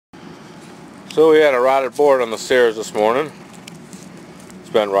So we had a rotted board on the stairs this morning. It's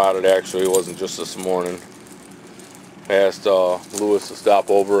been rotted actually, it wasn't just this morning. I asked Lewis to stop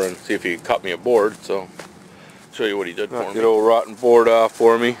over and see if he could cut me a board, so I'll show you what he did for me. Get old rotten board off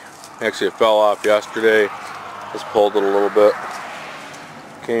for me. Actually it fell off yesterday. Just pulled it a little bit.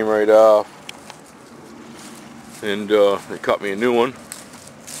 Came right off. And they cut me a new one.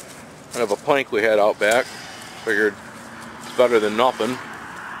 I have a plank we had out back. Figured it's better than nothing.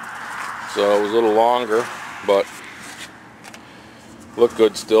 So it was a little longer, but looked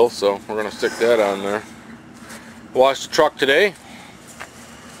good still, so we're going to stick that on there. Washed the truck today.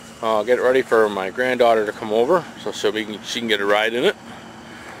 Get it ready for my granddaughter to come over, so she can get a ride in it.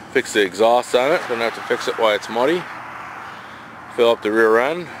 Fix the exhaust on it, don't have to fix it while it's muddy. Fill up the rear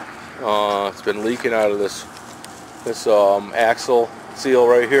end. It's been leaking out of this axle seal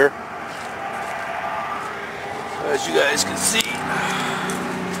right here. As you guys can see,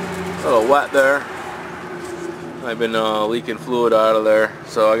 a little wet there. I've been leaking fluid out of there,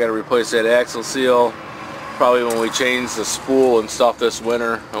 so I got to replace that axle seal. Probably when we change the spool and stuff this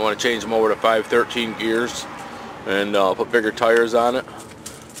winter. I want to change them over to 513 gears and put bigger tires on it.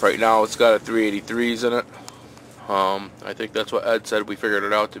 Right now it's got a 383s in it. I think that's what Ed said we figured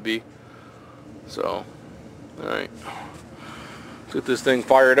it out to be. So, alright. Let's get this thing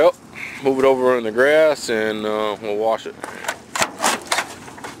fired up, move it over in the grass, and we'll wash it.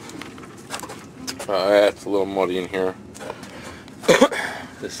 It's a little muddy in here.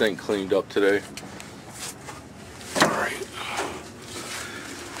 This thing cleaned up today. Alright.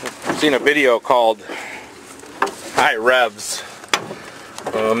 I've seen a video called High Revs.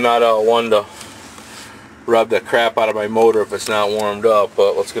 I'm not one to rev the crap out of my motor if it's not warmed up,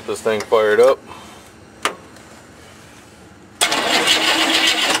 but let's get this thing fired up.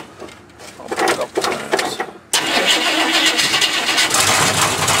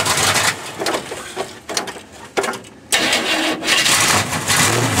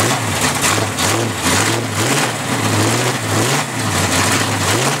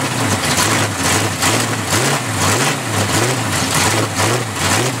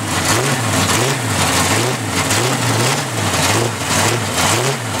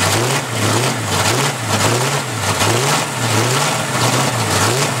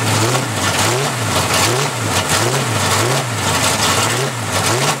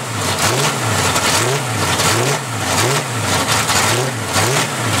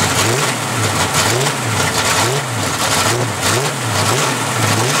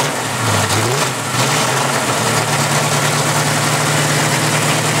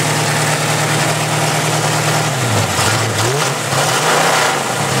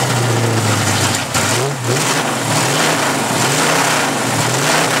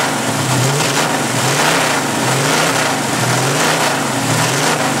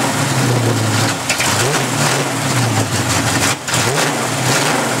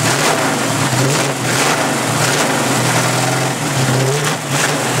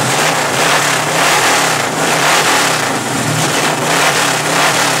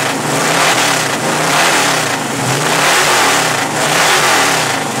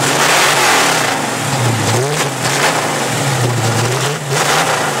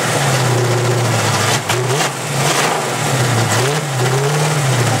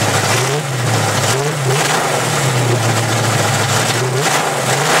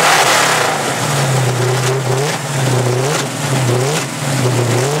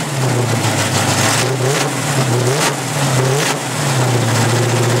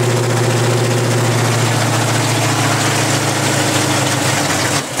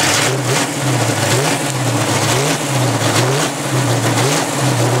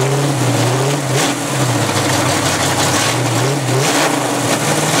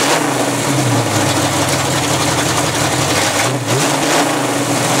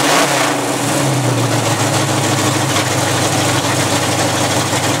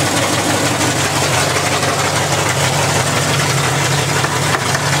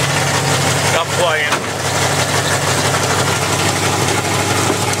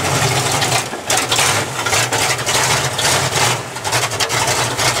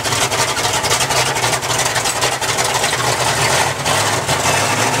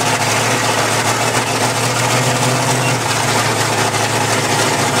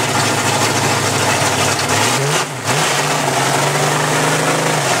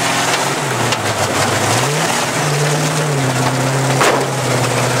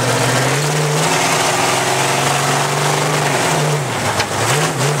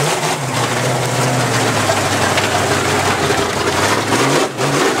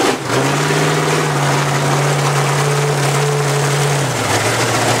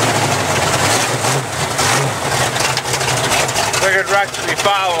 actually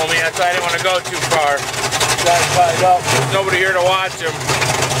following me. That's why I didn't want to go too far. Guys tied up. There's nobody here to watch him.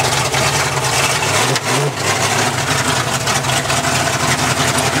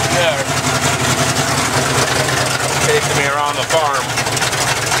 There. Chasing me around the farm.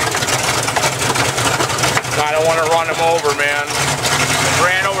 I don't want to run him over, man. I've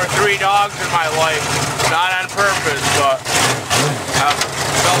ran over 3 dogs in my life. Not on purpose, but I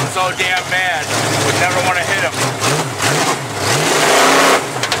felt so damn mad. Would never want to hit him.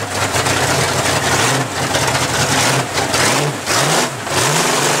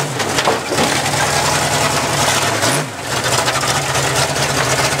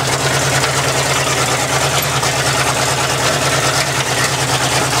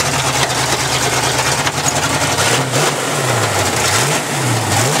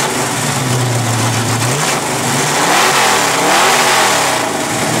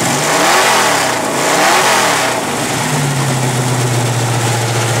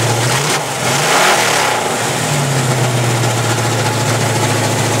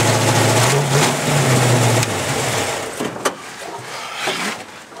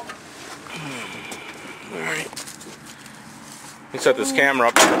 Let me set this camera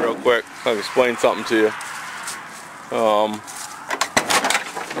up here real quick. I'll explain something to you.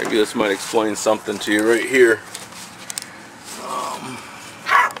 Maybe this might explain something to you right here.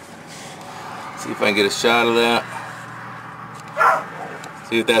 See if I can get a shot of that.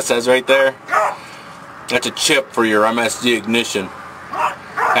 See what that says right there? That's a chip for your MSD ignition.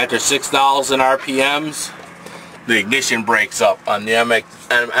 After 6,000 RPMs, the ignition breaks up on the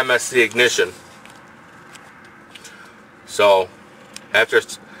MSD ignition. So, after,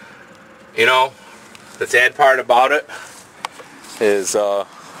 you know, the sad part about it is, hold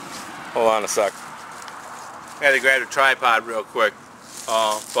on a sec. I had to grab a tripod real quick.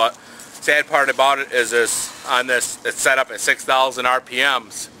 But sad part about it is it's set up at 6,000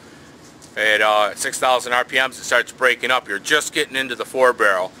 RPMs. At 6,000 RPMs it starts breaking up. You're just getting into the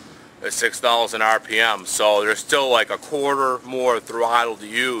 4-barrel at 6,000 RPMs. So there's still like a quarter more throttle to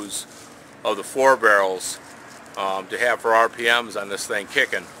use of the 4 barrels to have for RPMs on this thing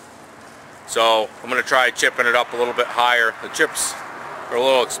kicking. So I'm going to try chipping it up a little bit higher. The chips are a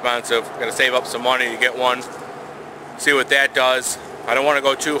little expensive. I'm going to save up some money to get one. See what that does. I don't want to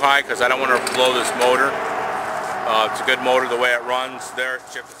go too high because I don't want to blow this motor. It's a good motor the way it runs. There,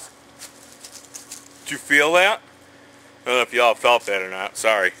 chip is. Did you feel that? I don't know if y'all felt that or not.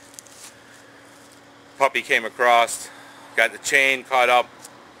 Sorry. Puppy came across, got the chain caught up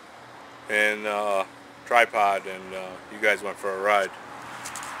in tripod, and you guys went for a ride.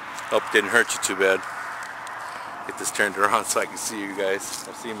 Hope it didn't hurt you too bad. Get this turned around so I can see you guys.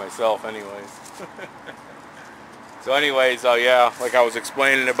 I see myself anyways. So anyways, yeah, like I was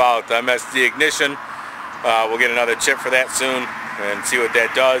explaining about the MSD ignition, we'll get another chip for that soon and see what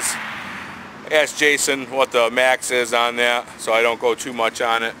that does. I asked Jason what the max is on that, so I don't go too much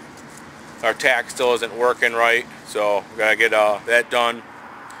on it. Our tack still isn't working right, so we gotta get that done.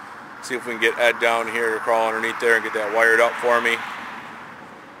 See if we can get Ed down here to crawl underneath there and get that wired up for me.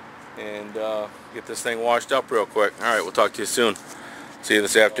 And get this thing washed up real quick. Alright, we'll talk to you soon. See you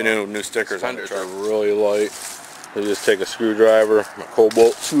this afternoon with new stickers on the truck. Really light. We just take a screwdriver, my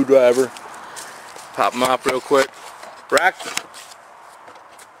cobalt screwdriver, pop them off real quick. Rex?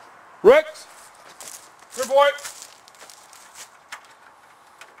 Rex? Good boy.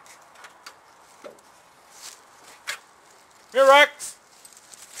 Here, Rex.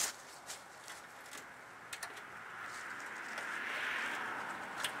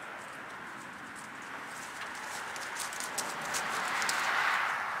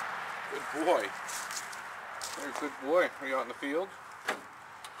 Good boy. You're a good boy. Are you out in the field?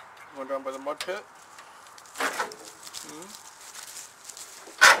 Going down by the mud pit?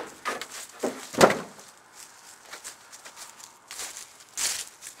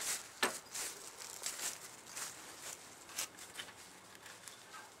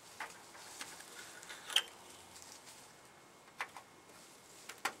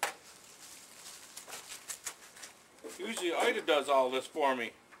 Usually Ida does all this for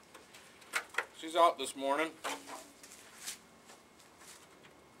me. She's out this morning.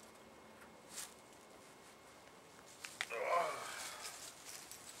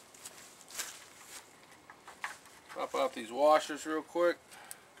 Pop out these washers real quick.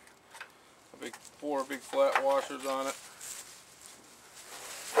 Four big flat washers on it.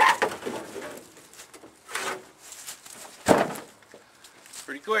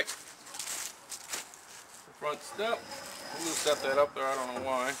 Pretty quick. The front step. I'm going to set that up there, I don't know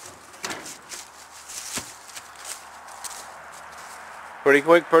why. Pretty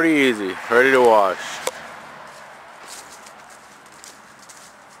quick, pretty easy. Ready to wash.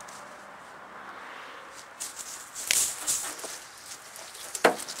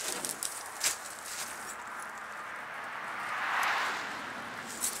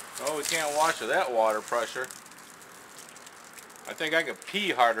 Oh, we can't wash with that water pressure. I think I could pee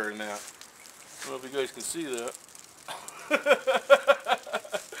harder than that. I don't know if you guys can see that.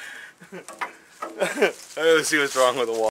 Let's see what's wrong with the water.